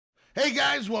Hey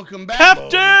guys, welcome back.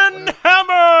 Captain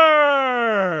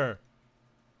Hammer!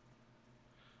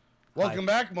 Welcome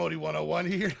back, Modii 101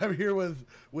 here. I'm here with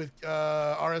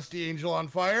RSD Angel on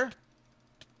Fire.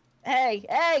 Hey!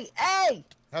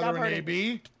 Heather and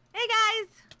AB. Hey guys!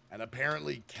 And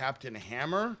apparently Captain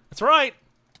Hammer. That's right.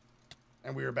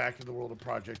 And we are back in the world of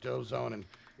Project Ozone, and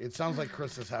it sounds like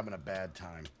Christa's having a bad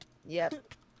time. Yep.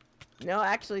 No,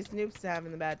 actually, Snoop's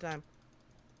having the bad time.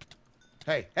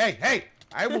 Hey!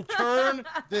 I will turn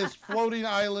this floating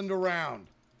island around.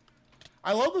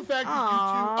 I love the fact that you two...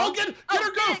 Oh, get her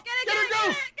ghost! Get her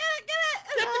ghost!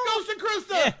 Get the ghost of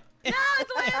Christa! No,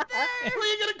 it's way up there! Who are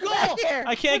you gonna call?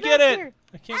 I can't get it.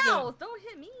 I can't get Ow, it. don't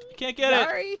hit me. I can't get it.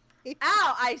 Sorry.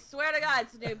 Ow, I swear to God,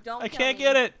 Snoop, don't I kill can't me.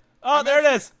 get it. Oh, there it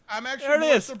is. I'm actually There it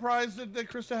more is. surprised that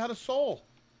Christa had a soul.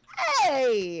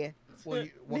 Hey! Well,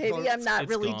 Maybe I'm not It's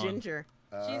really gone. ginger.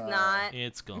 She's not.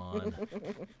 It's gone.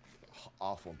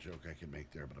 Awful joke I could make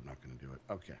there, but I'm not going to do it.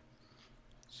 Okay.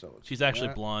 So She's actually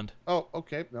blonde. Oh,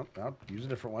 okay. No, I'll use a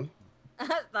different one.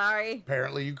 Sorry.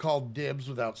 Apparently, you called dibs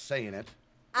without saying it.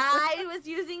 I was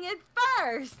using it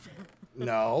first.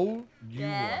 No, you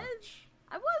Yes? weren't.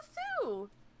 I was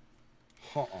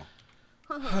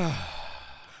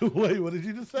too. Wait, what did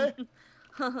you just say?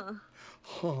 Damn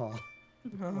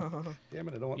it,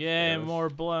 I don't want Yeah, stairs. more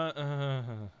blood.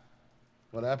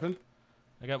 What happened?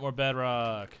 I got more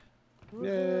bedrock.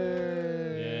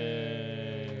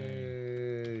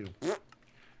 Yay!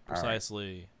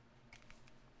 Precisely.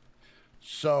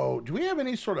 So, do we have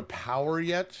any sort of power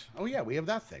yet? Oh, yeah, we have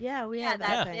that thing. Yeah, we Yeah, have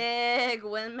that that thing. big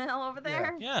windmill over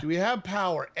there. Yeah. Do we have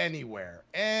power anywhere?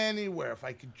 Anywhere. If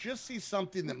I could just see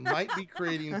something that might be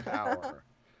creating power.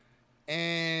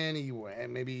 Anyway,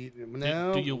 maybe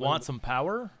no. Do you want some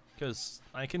power? Because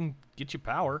I can get you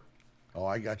power. Oh,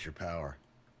 I got your power.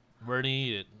 Where do you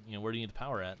need it? You know, where do you need the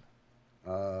power at?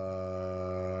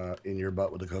 In your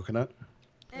butt with a coconut.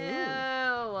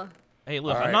 Ew. Hey,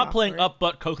 look, All I'm right. not playing up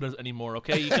butt coconuts anymore.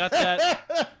 Okay, you got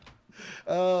that?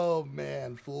 Oh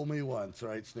man, fool me once,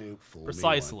 right, Snoop? Fool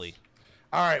Precisely. me once.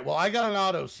 All right, well, I got an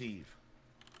auto sieve.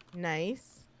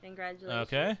 Nice. Congratulations.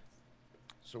 Okay.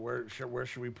 So where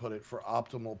should we put it for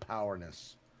optimal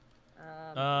powerness?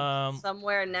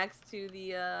 Somewhere next to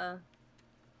the, I'm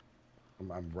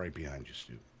right behind you,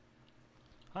 Snoop.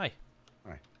 Hi.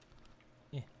 All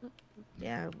right.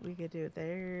 Yeah, we could do it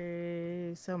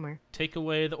there somewhere. Take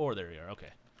away the ore. There you are. Okay.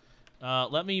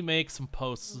 Let me make some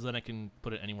posts so then I can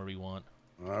put it anywhere we want.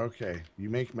 Okay, you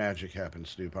make magic happen,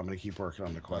 Snoop. I'm gonna keep working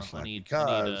on the quest line I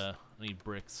because need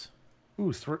bricks.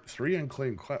 ooh, three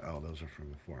unclaimed quest. Oh, those are from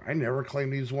before. I never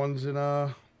claimed these ones in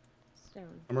stone.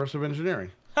 immersive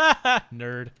engineering. Ha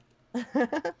nerd.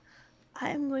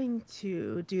 I'm going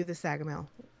to do the Sagamill.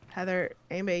 Heather,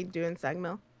 anybody doing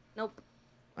Sagamill? Nope.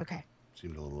 Okay.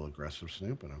 Seemed a little aggressive,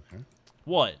 Snoop, but okay.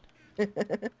 What?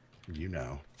 You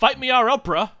know. Fight me, our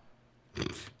opera. Do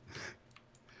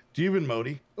you even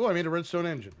Modii? Oh, I made a redstone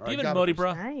engine. All right, Even got it. Modii,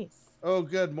 bro. Nice. Oh,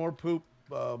 good. More poop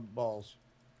balls.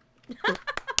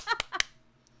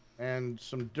 And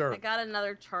some I dirt. got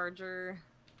another charger.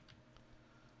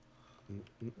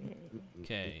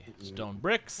 Okay, stone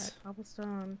bricks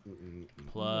Cobblestone.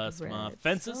 plus my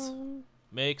fences Redstone.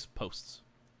 makes posts.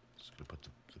 Just gonna put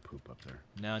the poop up there.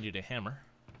 Now I need a hammer.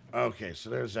 Okay, so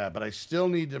there's that. But I still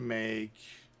need to make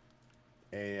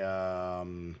a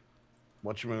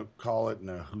whatchamacallit and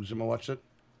a what's it?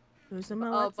 Who's the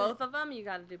Oh, both of them? You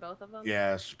gotta do both of them?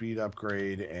 Yeah, speed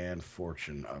upgrade and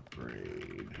fortune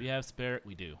upgrade. Do we have spare?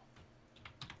 We do.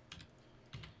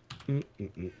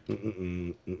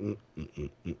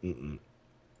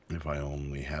 If I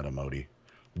only had a Modii.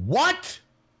 What?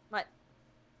 What?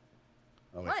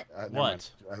 Oh, wait. What? Never What?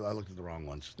 mind. I looked at the wrong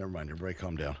ones. Never mind. Everybody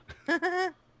calm down.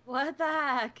 What the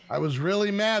heck? I was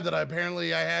really mad that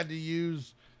apparently I had to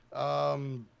use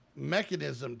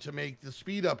mechanism to make the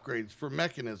speed upgrades for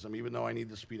mechanism, even though I need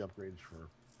the speed upgrades for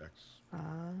X. Oh.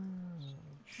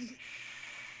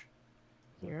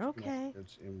 You're okay.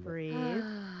 It's in. Breathe.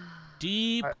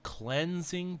 Deep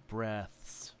cleansing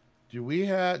breaths. Did we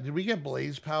get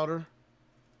blaze powder?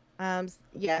 Yes.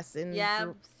 Yeah,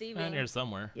 Down Steven. here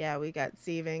somewhere. Yeah, we got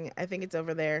sieving. I think it's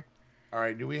over there. All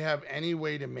right. Do we have any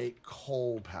way to make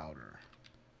coal powder?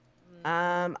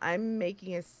 I'm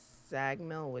making a sag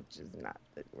mill, which is not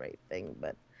the right thing,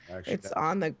 but Actually, it's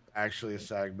on the. actually a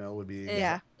sag mill would be.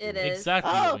 Yeah. It is.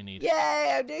 Exactly Oh, what we need.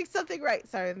 yay! I'm doing something right.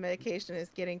 Sorry, the medication is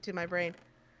getting to my brain.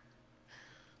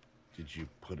 Did you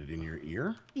put it in your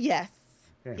ear? Yes.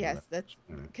 Okay, Yes, well, that's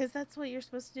all right. because that's what you're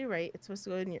supposed to do, right? It's supposed to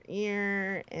go in your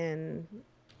ear, and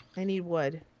I need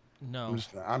wood. No.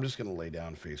 I'm just gonna lay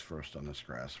down face first on this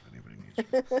grass if anybody needs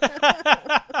it.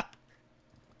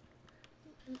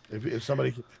 If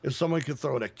someone could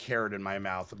throw a carrot in my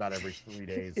mouth about every 3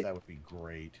 days, that would be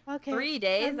great. Okay. 3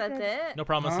 days, sounds that's good. it? No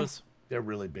promises. They're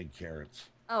really big carrots.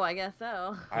 Oh, I guess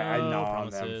so. I No gnaw on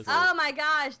promises. them. Oh my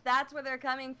gosh, that's where they're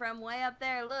coming from, way up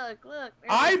there. Look, look. there's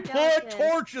I a put skeleton.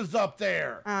 torches up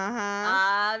there.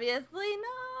 Obviously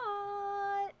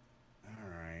not. All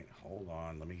right, hold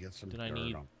on. Let me get some Did dirt. I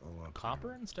need I'll go up copper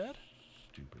there. instead?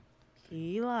 Stupid.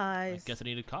 He I lies. guess I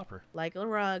needed copper. Like a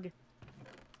rug.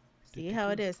 See how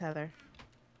it is, Heather.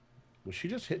 Was she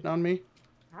just hitting on me?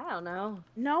 I don't know.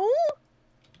 No?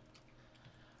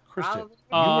 Krista, Probably.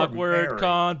 you are Awkward married. It's the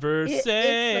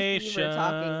conversation. fever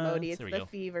talking, Modii. It's There we the go.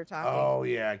 fever talking. Oh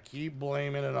yeah, keep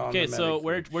blaming it on Okay, the so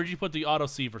medication. where'd you put the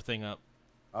autosiever thing up?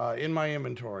 In my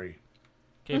inventory.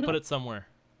 Okay, put it somewhere.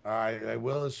 I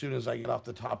will as soon as I get off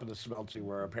the top of the smelty,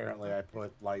 where apparently I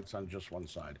put lights on just one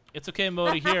side. It's okay,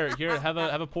 Modii. Here, have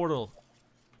a portal.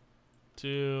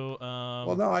 To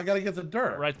Well, no, I gotta get the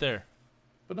dirt. right there.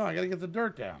 But no, I gotta get the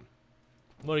dirt down.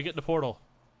 Modii, get in the portal.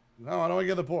 No, I don't want to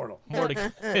get the portal. Modii,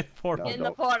 get in the portal. No. In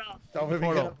the portal. Don't make me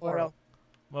Portal. get the portal.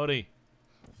 Modii,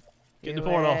 get in the Do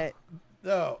portal. it.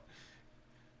 No.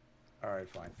 All right,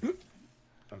 fine.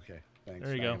 Okay, thanks.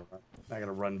 There you go. I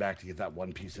gotta run back to get that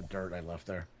one piece of dirt I left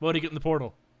there. Modii, get in the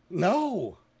portal.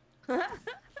 No. God,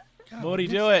 Modii,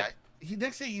 next do thing it.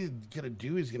 Next thing he's gonna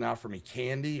do is gonna offer me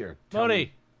candy or tell Modii,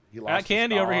 me he I lost got his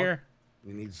candy over dog, here.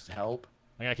 He needs help.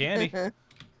 I got candy.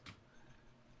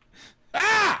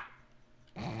 Ah!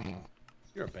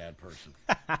 You're a bad person.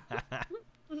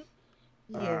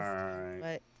 He All is, right.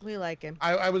 but we like him.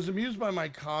 I was amused by my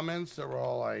comments that were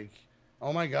all like,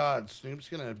 "Oh my God, Snoop's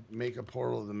gonna make a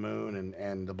portal to the moon,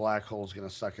 and the black hole's gonna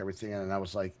suck everything in." And I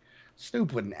was like,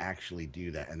 Snoop wouldn't actually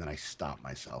do that. And then I stopped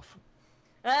myself.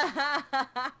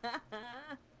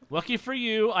 Lucky for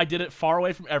you, I did it far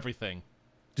away from everything.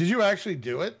 Did you actually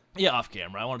do it? Yeah, off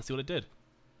camera. I wanted to see what it did.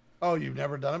 Oh, you've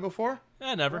never done it before?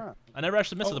 Eh, never. Ah. I never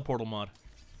actually messed Oh. with the portal mod.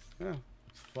 Yeah,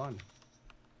 it's fun.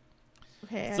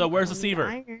 Okay. So I where's the need Seaver?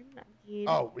 iron. I need-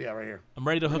 Oh, yeah, right here. I'm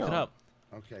ready to hook it Wheel. up.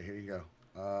 Okay, here you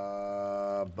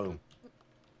go. Boom.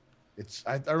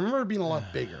 I remember it being a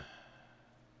lot bigger.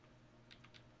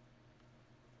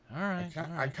 All right.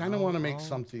 I kind of want to make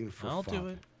something for I'll fun. do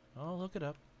it. I'll look it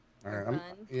up. All right, For I'm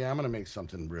fun. gonna make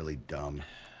something really dumb,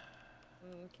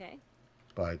 Okay.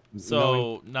 but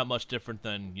So not much different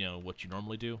than what you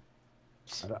normally do.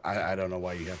 I don't know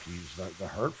why you have to use the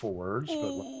hurtful words, but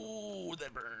Ooh,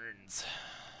 that burns.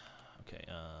 Okay.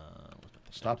 What's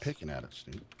my stop things? picking at it,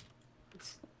 Snoop.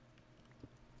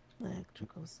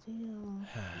 Electrical steel.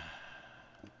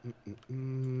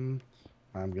 I'm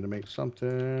gonna make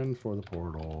something for the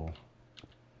portal.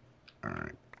 All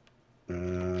right,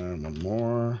 one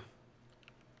more.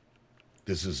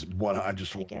 This is what I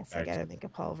just. I guess I gotta make a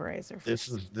pulverizer. This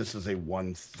is a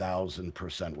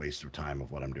 1000% waste of time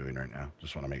of what I'm doing right now.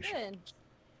 Just want to make sure Good.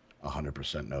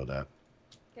 100% know that.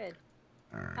 Good.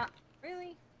 All right.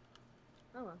 Really?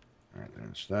 Oh well. All right,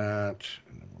 there's that,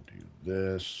 and then we'll do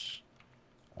this.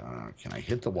 Can I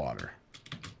hit the water?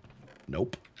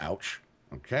 Nope. Ouch.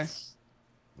 Okay.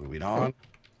 Moving on.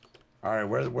 All right,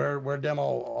 where them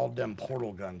all them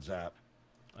portal guns at?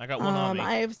 I got one on me.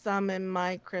 I have some in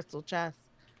my crystal chest.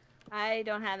 I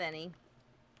don't have any.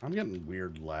 I'm getting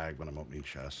weird lag when I'm opening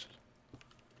chests.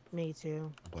 Me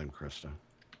too. I blame Krista.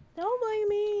 Don't blame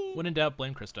me. When in doubt,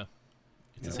 blame Krista.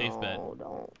 It's a safe bet. No,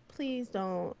 don't. Please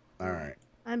don't. All right.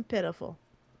 I'm pitiful.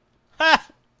 Ha!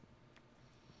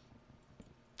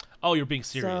 Oh, you're being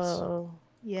serious. So,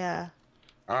 yeah.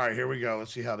 All right, here we go.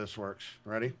 Let's see how this works.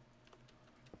 Ready?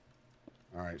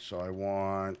 All right, so I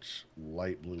want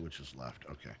light blue, which is left.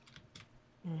 Okay.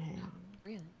 Really?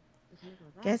 I can make it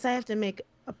with that? Guess I have to make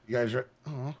a. You guys are.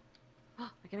 Oh. I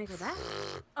can make it with that?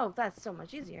 Oh, that's so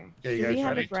much easier. Yeah, you Do we guys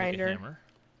have ready? a grinder? Take a hammer.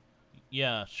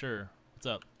 Yeah, sure. What's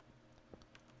up?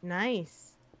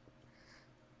 Nice.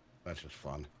 That's just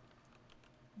fun.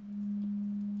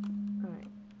 Alright.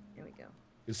 Here we go.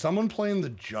 Is someone playing the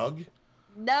jug?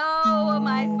 No,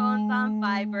 my phone's on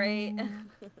vibrate.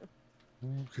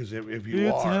 Because if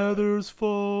you are, Heather's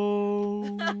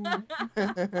phone.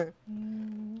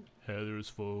 Heather's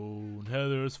phone.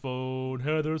 Heather's phone.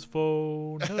 Heather's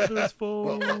phone. Heather's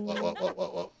whoa, phone. whoa, whoa, whoa, whoa,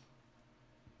 whoa.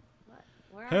 What?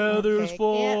 Where are Heather's Okay,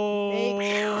 phone.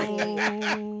 What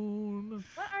are you?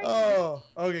 Oh,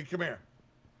 okay, come here.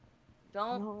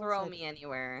 Don't No, it's throw like- me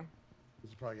anywhere.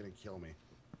 This is probably gonna kill me.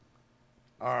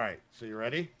 All right, so you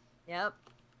ready? Yep.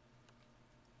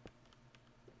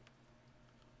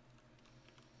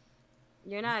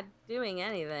 You're not doing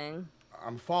anything.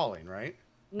 I'm falling, right?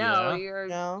 No, Yeah. you're.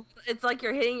 No. It's like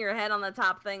you're hitting your head on the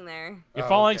top thing there. You're Oh,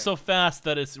 falling okay. so fast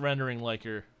that it's rendering like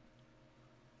you're.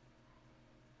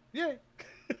 Yay.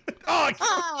 Oh,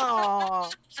 Oh.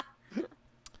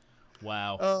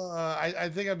 Wow. I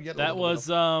think I'm getting. That was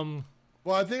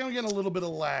Well, I think I'm getting a little bit of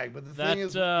lag, but the thing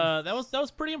is, that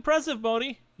was pretty impressive,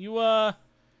 Modii. You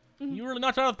you really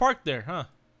knocked it out of the park there, huh?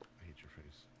 I hate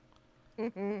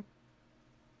your face.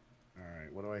 All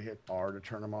right, what do I hit? R to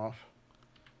turn them off.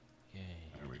 Yay.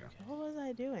 There we go. What was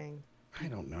I doing? I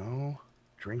don't know.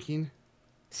 Drinking.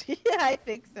 Yeah, I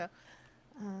think so.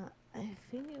 I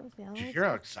think it was the Did you hear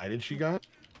how excited she got?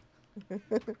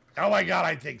 Oh my God,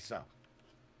 I think so.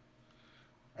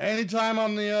 Anytime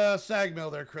on the sag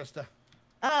mill there, Christa.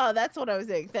 Oh, that's what I was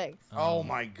doing. Thanks. Oh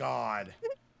my God.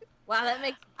 Wow, that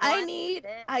makes. I need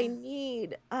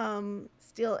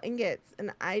steel ingots,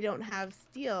 and I don't have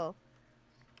steel.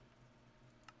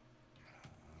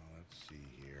 Let's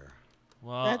see here.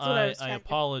 Well, That's what I was I trying to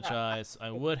apologize.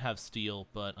 I would have steel,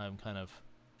 but I'm kind of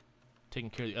taking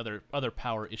care of the other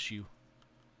power issue.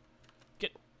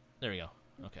 There we go.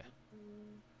 Okay.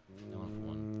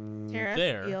 One Terra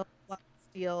there. steel, block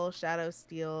steel, shadow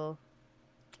steel,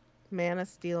 mana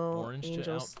steel, Orange to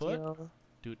angel output. steel.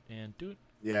 Doot and doot.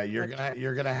 Yeah, you're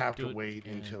gonna have to Do it wait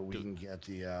and until we do it. can get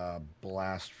the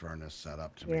blast furnace set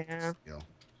up to make Yeah. steel.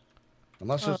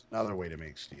 Unless there's another way to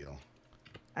make steel.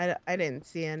 I didn't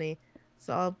see any,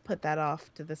 so I'll put that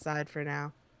off to the side for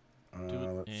now.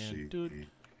 Let's and see. do it.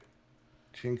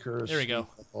 Tinker's There we go.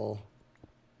 steel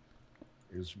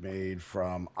is made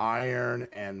from iron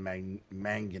and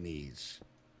manganese.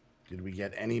 Did we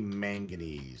get any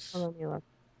manganese? Let me look.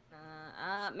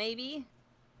 Maybe.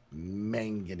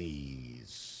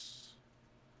 Manganese.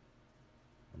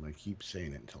 I'm gonna keep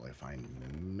saying it until I find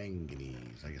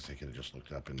manganese. I guess I could have just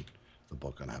looked up in the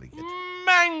book on how to get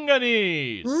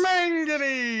Manganese.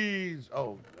 manganese.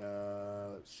 Oh,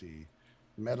 let's see.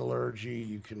 Metallurgy.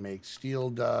 You can make steel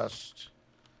dust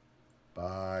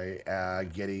by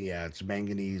getting it's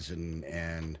manganese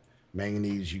and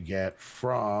manganese you get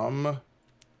from.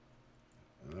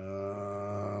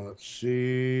 Let's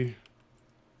see.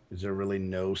 Is there really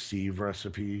no sieve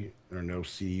recipe or no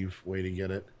sieve way to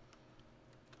get it?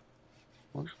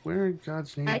 Where in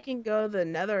God's name? I can go the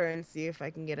nether and see if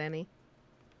I can get any.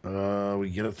 We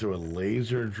get it through a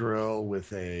laser drill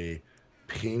with a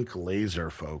pink laser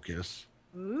focus.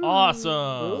 Ooh. Awesome.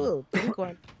 Ooh, pink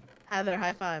one. Heather,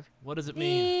 high five. What does it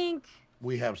mean? Pink.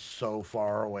 We have so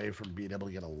far away from being able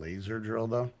to get a laser drill,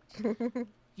 though.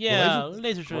 Yeah, Well,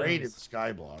 laser great at drills.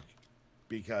 skyblock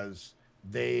because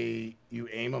you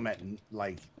aim them at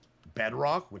like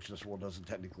bedrock, which this world doesn't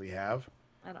technically have,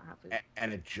 I don't have to.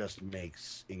 and it just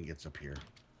makes ingots appear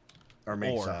or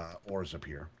makes ores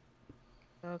appear.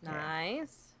 Okay.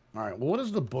 Nice. All right. Well, what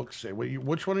does the book say?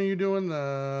 Which one are you doing?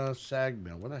 The sag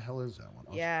mill. What the hell is that one?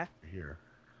 Oh, Yeah. it's here.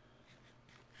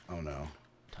 Oh no.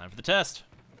 Time for the test.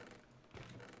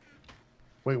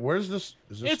 Wait, where's this?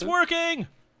 Is this It's it? working.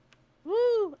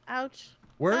 Woo! Ouch.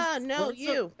 Where's no, where's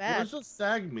you. Bad. Where's the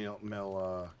sag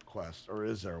mill quest, or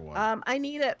is there one? I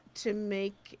need it to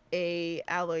make a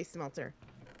alloy smelter.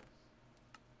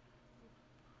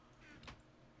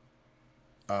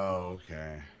 Oh,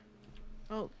 okay.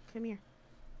 Oh, come here.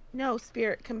 No,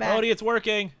 Spirit, come back. Modii, it's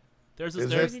working. There it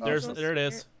is. Oh. There it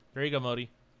is. There you go, Modii.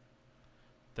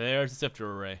 There's the sifter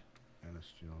array. And a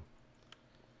steel,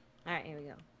 All right, here we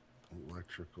go.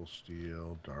 electrical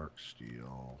steel, dark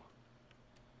steel,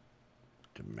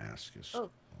 Damascus. Oh.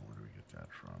 Where do we get that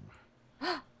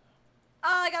from? Oh,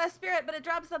 I got a spirit, but it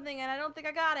dropped something, and I don't think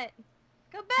I got it.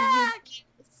 Go back.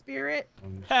 Spirit,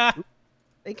 Ha!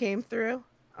 they came through.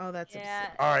 Oh, that's Yeah.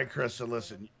 upset. All right, Chris. So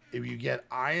listen, if you get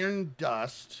iron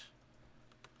dust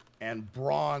and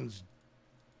bronze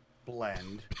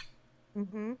blend,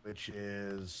 Mm-hmm. which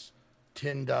is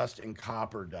tin dust and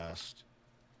copper dust,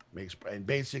 and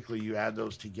basically you add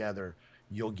those together,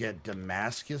 you'll get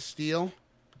Damascus steel.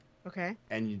 Okay.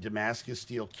 And Damascus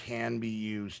steel can be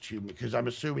used to, because I'm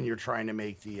assuming you're trying to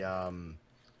make the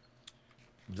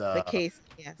Case,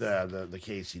 yes. the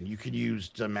casing. You could use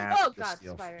Damascus God,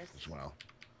 steel spiders. as well.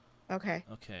 Okay.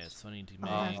 Okay, so I need to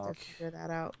I'll make. have to figure that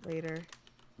out later.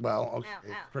 Well, okay. Ow,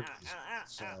 it's ow, pretty ow, easy. ow, ow,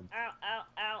 So, ow, ow, ow,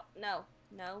 ow. No,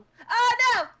 no. Oh,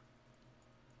 no!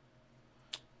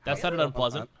 That sounded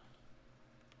unpleasant.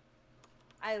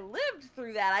 I lived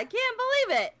through that. I can't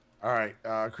believe it. all right,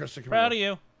 Krista, come Proud of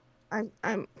here. you.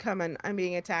 I'm coming. I'm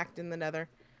being attacked in the nether.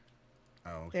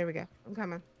 Oh, okay. There we go. I'm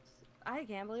coming. I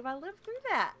can't believe I lived through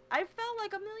that. I felt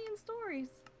like a million stories.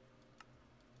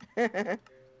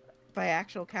 By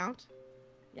actual count.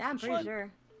 Yeah, I'm pretty What?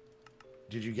 sure.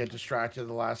 Did you get distracted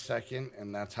the last second,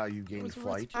 and that's how you gained was the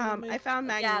flight? recipe? I found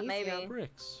Yeah, magnesium. maybe.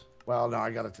 Bricks. Well, no,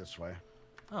 I got it this way.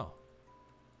 Oh.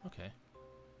 Okay.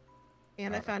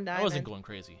 And I found I diamond. wasn't going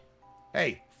crazy.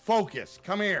 Hey, Focus.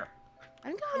 Come here.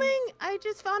 I'm coming. I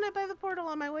just found it by the portal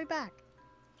on my way back.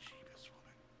 Jeebus woman.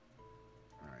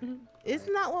 All right.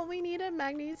 Isn't that what we needed?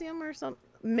 Magnesium or some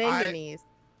manganese?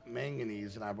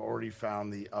 Manganese, and I've already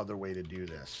found the other way to do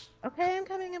this. Okay, I'm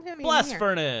coming. I'm coming. Blast Here.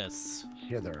 furnace.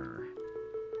 Hither.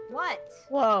 What?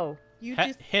 Whoa! You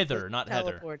just hither, not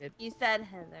Heather. teleported. You said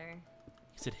Heather.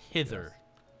 He said hither,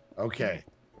 Okay.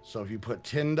 So if you put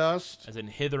tin dust, as in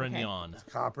hither and Okay. yon.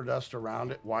 copper dust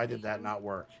around it, why did that not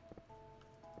work?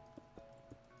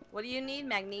 What do you need?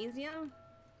 Magnesium?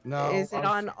 No. Is it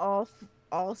on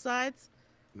all sides?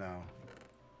 No.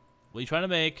 What are you trying to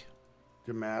make?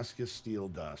 Damascus steel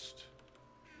dust,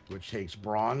 which takes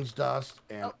bronze dust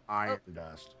and iron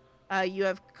dust. You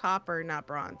have copper, not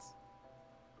bronze.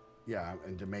 Yeah,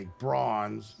 and to make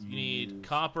bronze, You need use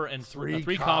copper and three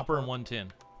three copper and 1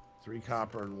 tin. 3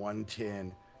 copper and 1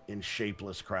 tin in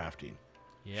shapeless crafting.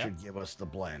 Yeah. Should give us the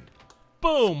blend.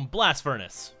 Boom! Blast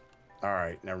furnace. All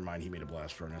right, never mind. He made a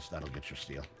blast furnace. That'll get your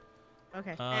steel.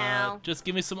 Okay. Ow. Just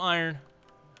give me some iron.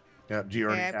 Yeah. Do you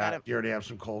already, I've got it. do you already have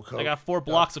some coal coke? I got 4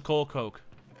 blocks of coal coke.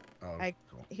 Oh,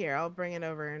 cool. Here, I'll bring it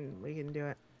over and we can do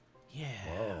it. Yeah.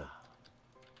 Whoa.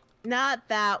 Not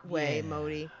that way, Yeah.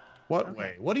 Modii. What Okay.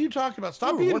 way? What are you talking about?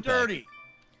 Stop Ooh, being wood bag. dirty.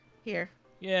 Here.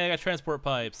 Yeah, I got transport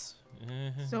pipes.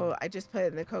 So I just put it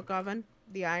in the coke oven,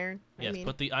 the iron. I yes, mean.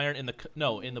 put the iron in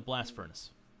the in the blast furnace.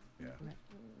 Yeah.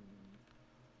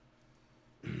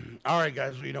 All right,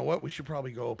 guys. Well, you know what? We should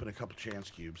probably go open a couple chance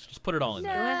cubes. Just put it all in No.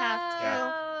 there. I have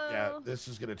to? Yeah, this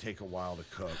is gonna take a while to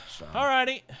cook. So.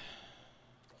 Alrighty.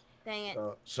 Dang it.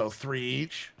 So 3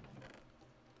 each.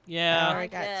 Yeah,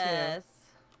 Alright. I got two. Yes.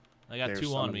 I got There's 2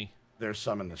 some on in- me. There's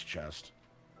some in this chest.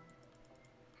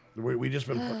 We just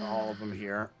been putting all of them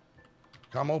here.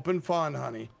 Come open fun,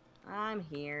 honey. I'm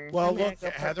here. Well, I'm gonna look, go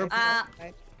put Heather. this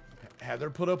outside. Heather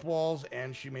put up walls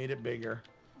and she made it bigger.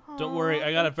 Don't Aw, worry,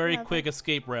 I got a thanks, very Heather. quick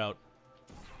escape route.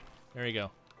 There you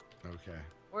go. Okay.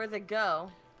 Where's it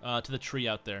go? To the tree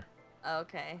out there.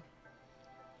 Okay.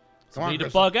 So Come we on, need to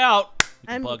Christa. bug out. We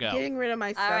can I'm bug out. getting rid of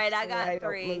my stuff Alright, so I got that I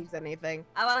 3. don't lose anything.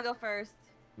 I want to go first.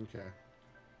 Okay.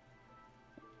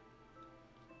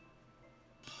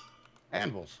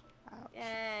 Anvils.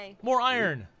 Yay. More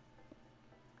iron.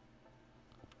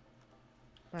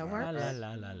 That La works. la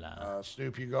la la la.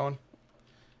 Snoop, you going?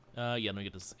 Yeah, let me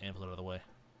get this amp out of the way.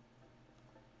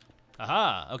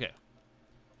 Aha! Okay.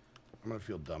 I'm gonna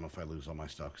feel dumb if I lose all my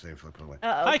stuff because I have to put it away.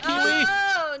 Uh-oh. Hi, Kiwi!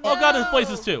 Oh, no. Oh god, there's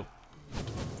places too.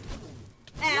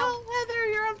 Ow. No,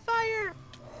 Heather, you're on fire.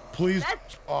 Please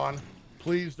That's- spawn.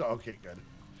 Please. Okay, good.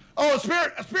 Oh, a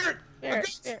spirit! A spirit! A There,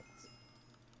 ghost! there.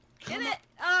 Get it.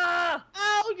 Oh,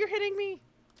 Oh, you're hitting me.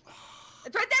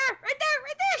 it's right there. Right there.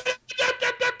 Right there. Dip,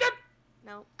 dip, dip, dip.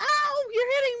 No. Ow,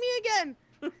 you're hitting me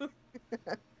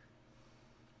again.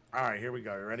 All right, here we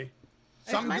go. You ready?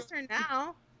 It's Something my good? turn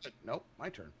now. Nope, my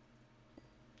turn.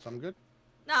 Something good?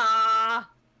 Nah.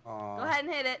 Aw. Go ahead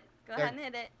and hit it. Go There- ahead and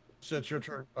hit it. So it's your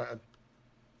turn. Go ahead.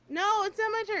 No, it's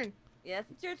not my turn. Yes,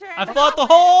 it's your turn. I fought the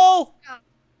hole!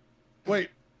 Wait,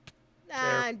 Nah,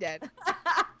 There. I'm dead.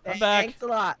 I'm back. Thanks a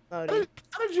lot, Modii.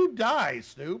 how did you die,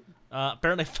 Snoop?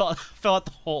 Apparently fell out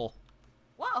the hole.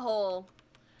 What hole?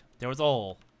 There was a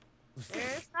hole.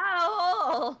 There's not a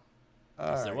hole. All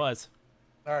Yes, there right. was.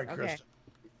 All right, Okay. Krista.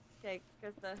 Okay,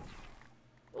 Krista.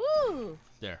 Ooh.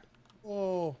 There.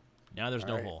 Oh, Now there's All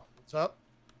no right. hole. what's up?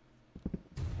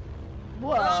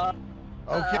 Whoa.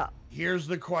 Okay, here's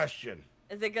the question.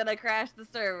 Is it gonna crash the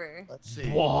server? Let's see.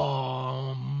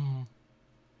 Whom.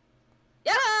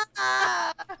 Yeah.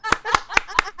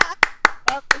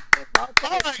 All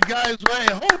right, guys. Well,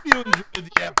 I hope you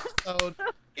enjoyed the episode.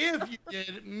 If you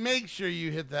did, make sure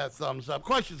you hit that thumbs up.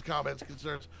 Questions, comments,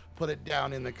 concerns, put it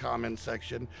down in the comment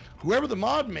section. Whoever the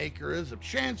mod maker is of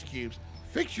chance cubes,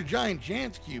 fix your giant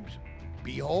chance cubes,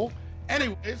 beehole.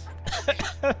 Anyways,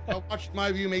 watch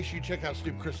my view. Make sure you check out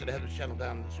Snoop Christa, the Heather's channel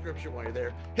down in the description while you're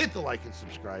there. Hit the like and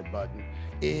subscribe button.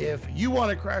 If you want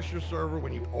to crash your server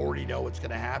when you already know what's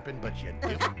going to happen, but you do,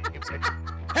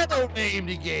 head over to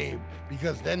AMD Game,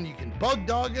 because then you can bug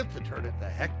dog it to turn it the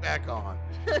heck back on.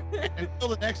 Until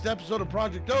the next episode of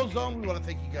Project Ozone, we want to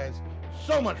thank you guys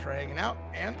so much for hanging out,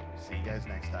 and see you guys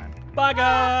next time. Bye,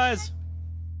 guys!